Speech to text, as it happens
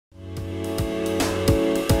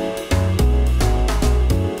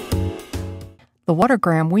The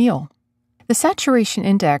Watergram wheel. The saturation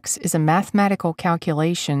index is a mathematical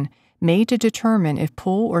calculation made to determine if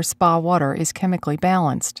pool or spa water is chemically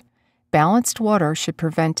balanced. Balanced water should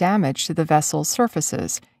prevent damage to the vessel's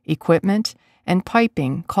surfaces, equipment, and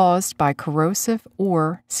piping caused by corrosive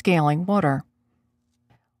or scaling water.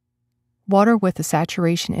 Water with a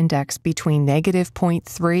saturation index between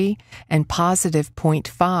 -0.3 and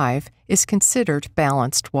 +0.5 is considered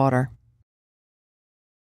balanced water.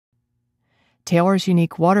 Taylor's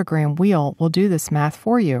unique Watergram wheel will do this math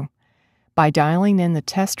for you. By dialing in the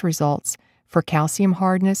test results for calcium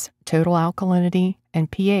hardness, total alkalinity, and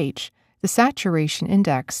pH, the saturation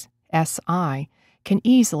index, SI, can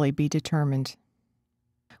easily be determined.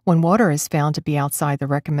 When water is found to be outside the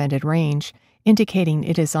recommended range, indicating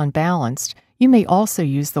it is unbalanced, you may also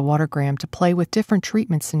use the Watergram to play with different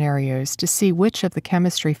treatment scenarios to see which of the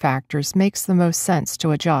chemistry factors makes the most sense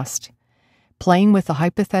to adjust. Playing with the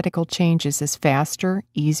hypothetical changes is faster,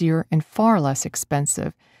 easier, and far less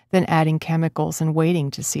expensive than adding chemicals and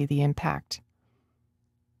waiting to see the impact.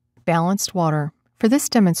 Balanced water. For this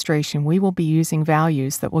demonstration, we will be using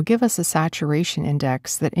values that will give us a saturation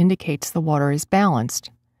index that indicates the water is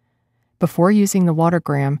balanced. Before using the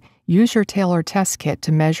Watergram, use your Taylor test kit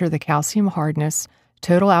to measure the calcium hardness,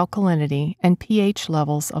 total alkalinity, and pH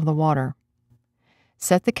levels of the water.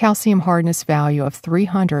 Set the calcium hardness value of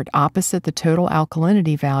 300 opposite the total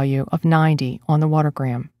alkalinity value of 90 on the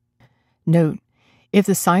Watergram. Note, if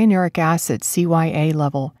the cyanuric acid CYA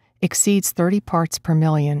level exceeds 30 parts per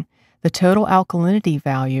million, the total alkalinity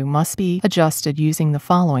value must be adjusted using the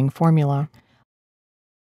following formula.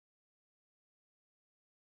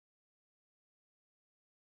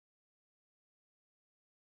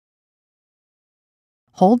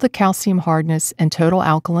 Hold the calcium hardness and total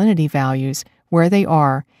alkalinity values where they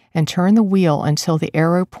are and turn the wheel until the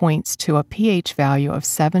arrow points to a pH value of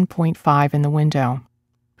 7.5 in the window.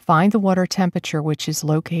 Find the water temperature which is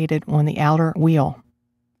located on the outer wheel.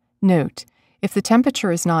 Note, if the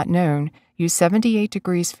temperature is not known, use 78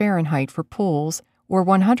 degrees Fahrenheit for pools or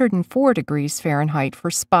 104 degrees Fahrenheit for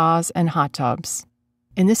spas and hot tubs.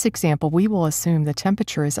 In this example, we will assume the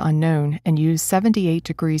temperature is unknown and use 78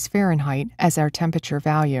 degrees Fahrenheit as our temperature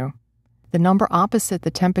value. The number opposite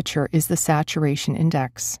the temperature is the saturation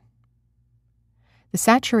index. The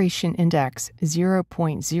saturation index,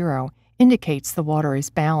 0.0, indicates the water is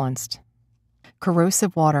balanced.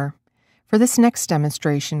 Corrosive water. For this next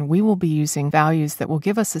demonstration, we will be using values that will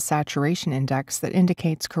give us a saturation index that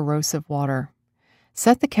indicates corrosive water.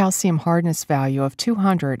 Set the calcium hardness value of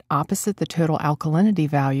 200 opposite the total alkalinity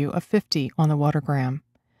value of 50 on the Watergram.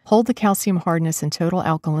 Hold the calcium hardness and total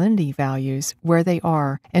alkalinity values where they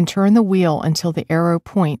are and turn the wheel until the arrow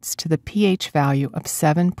points to the pH value of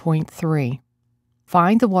 7.3.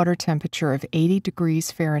 Find the water temperature of 80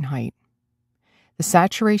 degrees Fahrenheit. The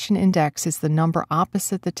saturation index is the number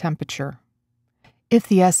opposite the temperature. If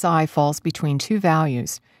the SI falls between two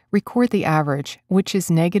values, record the average, which is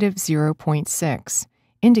 -0.6,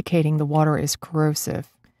 indicating the water is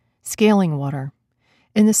corrosive. Scaling water.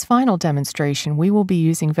 In this final demonstration, we will be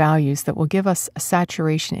using values that will give us a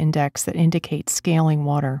saturation index that indicates scaling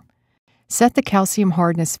water. Set the calcium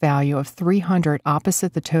hardness value of 300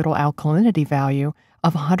 opposite the total alkalinity value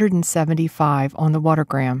of 175 on the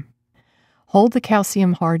Watergram. Hold the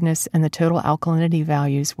calcium hardness and the total alkalinity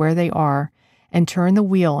values where they are and turn the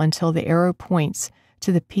wheel until the arrow points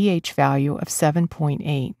to the pH value of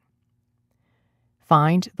 7.8.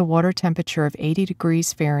 Find the water temperature of 80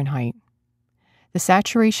 degrees Fahrenheit. The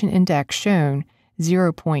saturation index shown,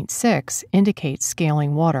 0.6, indicates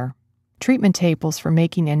scaling water. Treatment tables for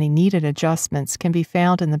making any needed adjustments can be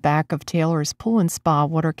found in the back of Taylor's Pool and Spa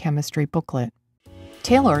Water Chemistry booklet.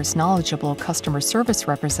 Taylor's knowledgeable customer service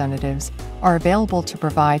representatives are available to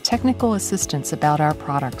provide technical assistance about our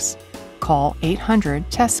products. Call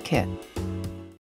 800-TEST-KIT.